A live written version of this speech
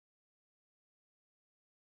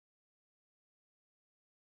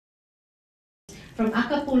from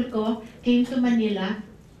Acapulco, came to Manila,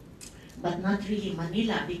 but not really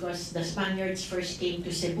Manila because the Spaniards first came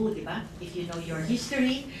to Cebu, di ba? If you know your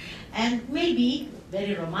history. And maybe,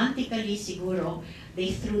 very romantically, siguro,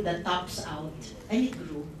 they threw the tops out and it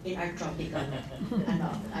grew in our tropical.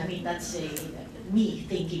 I mean, that's me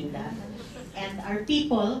thinking that. And our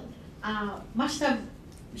people must have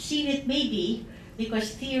seen it maybe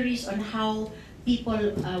because theories on how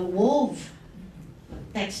people wove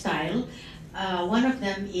textile, one of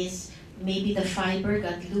them is maybe the fiber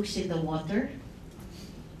got loose in the water,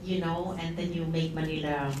 you know, and then you make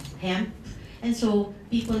Manila hemp. And so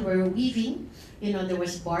people were weaving, you know, there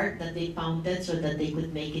was bark that they pounded so that they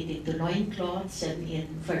could make it into loincloths and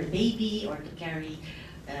for the baby or to carry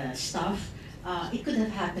stuff. It could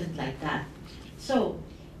have happened like that. So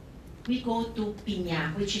we go to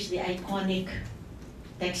piña, which is the iconic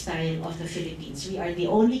textile of the Philippines. We are the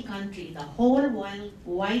only country in the whole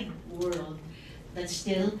wide world that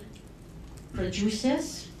still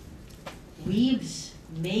produces, weaves,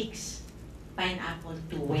 makes pineapple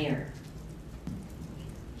to wear.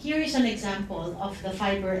 Here is an example of the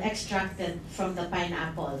fiber extracted from the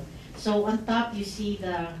pineapple. So on top you see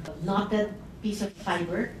the knotted piece of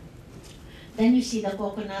fiber, then you see the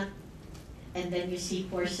coconut, and then you see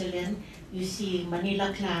porcelain, you see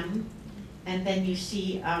Manila clam, and then you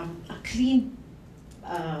see a clean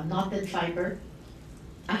knotted fiber,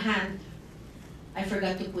 a hand. I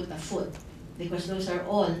forgot to put a foot, because those are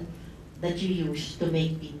all that you use to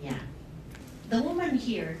make piña. The woman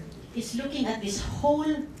here is looking at this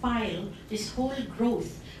whole pile, this whole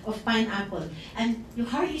growth of pineapple. And you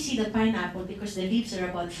hardly see the pineapple because the leaves are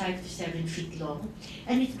about 5 to 7 feet long.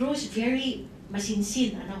 And it grows very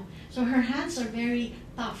masinsin, ano? So her hands are very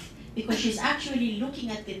tough because she's actually looking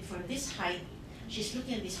at it from this height. She's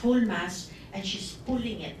looking at this whole mass and she's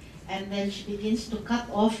pulling it. And then she begins to cut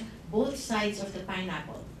off both sides of the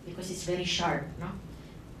pineapple because it's very sharp, no?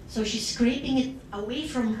 So she's scraping it away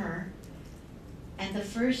from her, and the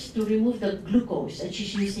first to remove the glucose, and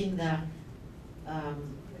she's using the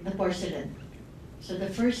porcelain. So the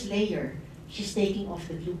first layer, she's taking off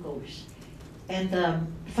the glucose. And the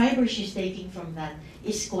fiber she's taking from that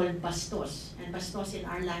is called bastos. And bastos in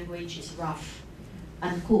our language is rough,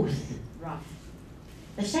 uncouth, rough.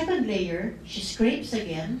 The second layer, she scrapes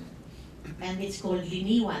again, and it's called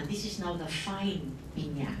liniwan. This is now the fine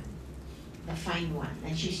piña, the fine one.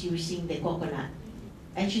 And she's using the coconut.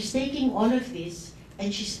 And she's taking all of this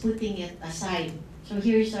and she's putting it aside. So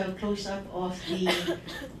here's a close-up of the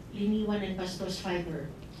liniwan and bastos fiber.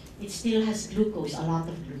 It still has glucose, a lot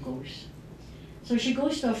of glucose. So she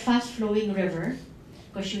goes to a fast-flowing river,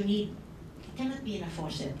 because it cannot be in a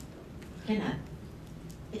faucet. Cannot.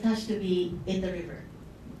 It has to be in the river,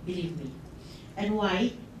 believe me. And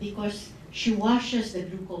why? Because she washes the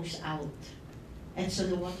glucose out. And so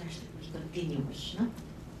the water has to be continuous, no?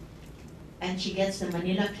 And she gets the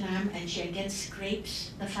Manila clam and she again scrapes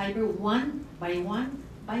the fiber one by one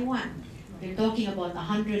by one. We're talking about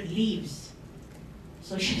 100 leaves.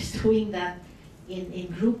 So she's doing that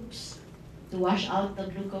in groups to wash out the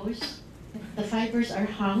glucose. The fibers are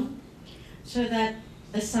hung so that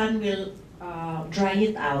the sun will dry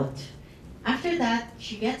it out. After that,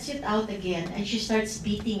 she gets it out again and she starts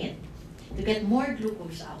beating it to get more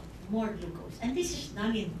glucose out, more glucose. And this is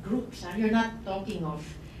done in groups. Huh? You're not talking of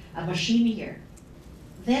a machine here.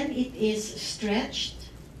 Then it is stretched.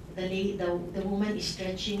 The woman is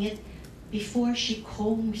stretching it before she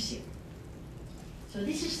combs it. So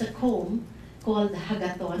this is the comb called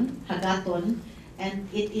hagaton, and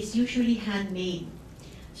it is usually handmade.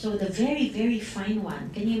 So the very, very fine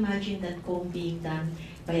one, can you imagine that comb being done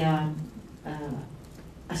by a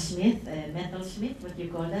smith, a metal smith, what do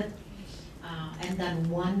you call that? And done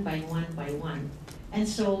one by one by one. And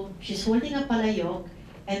so she's holding a palayok,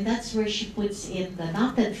 and that's where she puts in the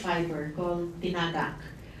knotted fiber called tinagak.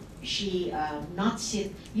 She knots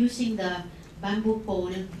it using the bamboo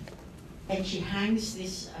pole, and she hangs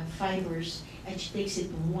these fibers, and she takes it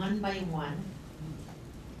one by one,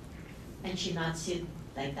 and she knots it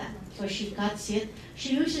like that. So she cuts it.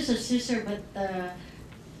 She uses a scissor, but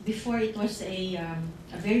before it was a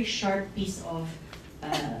very sharp piece of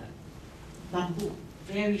bamboo,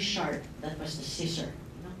 very sharp. That was the scissor.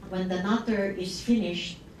 When the knotter is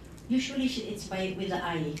finished, usually it's with the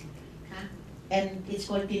eye, huh? And it's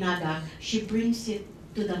called tinagak. She brings it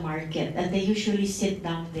to the market, and they usually sit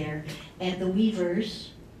down there, and the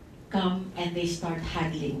weavers come and they start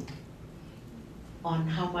haggling on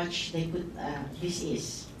how much they could, this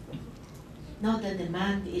is. Now the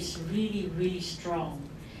demand is really, really strong.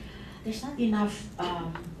 There's not enough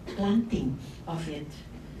planting of it.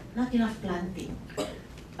 Not enough planting.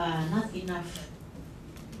 Not enough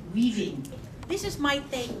weaving. This is my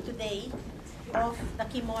take today of the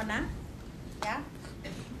kimono. Yeah.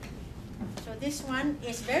 So this one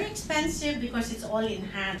is very expensive because it's all in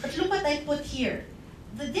hand. But look what I put here.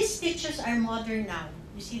 These stitches are modern now.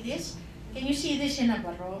 You see this? Can you see this in a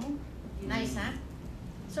barong? Nice, huh?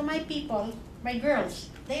 So my people, my girls,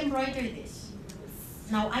 they embroider this.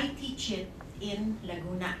 Now I teach it in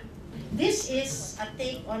Laguna. This is a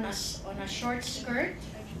take on a short skirt.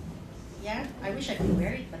 Yeah, I wish I could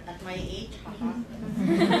wear it, but at my age, haha.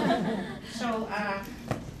 So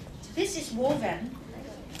this is woven.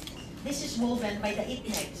 This is woven by the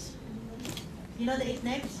itnegs. You know the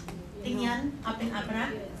itnegs? Tingyan, Apin Abra.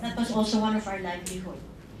 That was also one of our livelihood.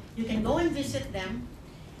 You can go and visit them,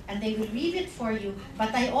 and they will weave it for you.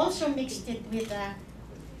 But I also mixed it with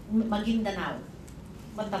Maguindanao,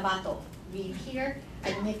 Cotabato. Weave here,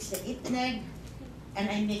 I mixed the itneg, and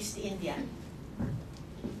I mixed the Indian.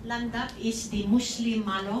 Landap is the Muslim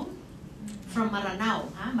malong from Maranao.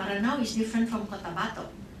 Huh? Maranao is different from Cotabato.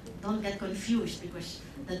 Don't get confused because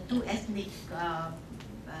the two ethnic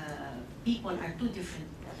people are two different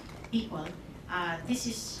people. This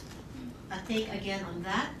is a take again on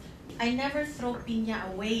that. I never throw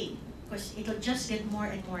piña away because it'll just get more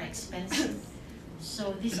and more expensive.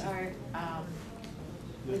 So these are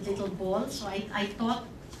with little balls. So I taught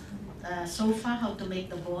Sofa how to make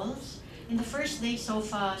the balls. In the first day,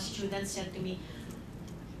 Sofa students said to me,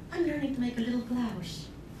 "I'm learning to make a little blouse."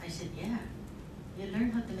 I said, "Yeah, you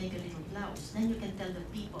learn how to make a little blouse. Then you can tell the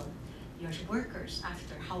people, your workers,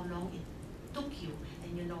 after how long it took you,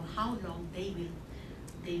 and you know how long they will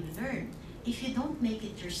learn. If you don't make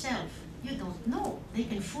it yourself, you don't know. They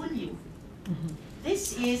can fool you."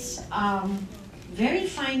 This is very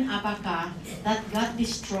fine abaca that got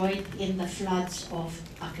destroyed in the floods of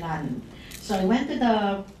Aklan. So I went to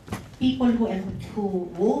the people who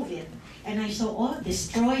wove it, and I saw all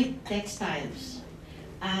destroyed textiles.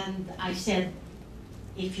 And I said,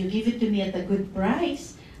 if you give it to me at a good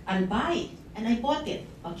price, I'll buy it. And I bought it,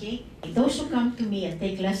 okay? Those who come to me and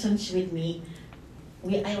take lessons with me,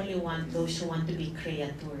 I only want those who want to be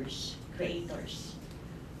creators,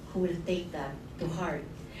 who will take that to heart.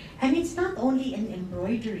 And it's not only in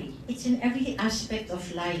embroidery, it's in every aspect of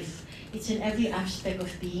life. It's in every aspect of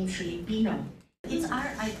being Filipino. It's our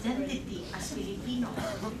identity as Filipinos.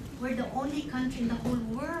 We're the only country in the whole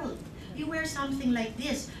world. You wear something like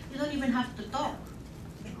this, you don't even have to talk.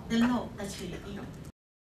 They'll know that's Filipino.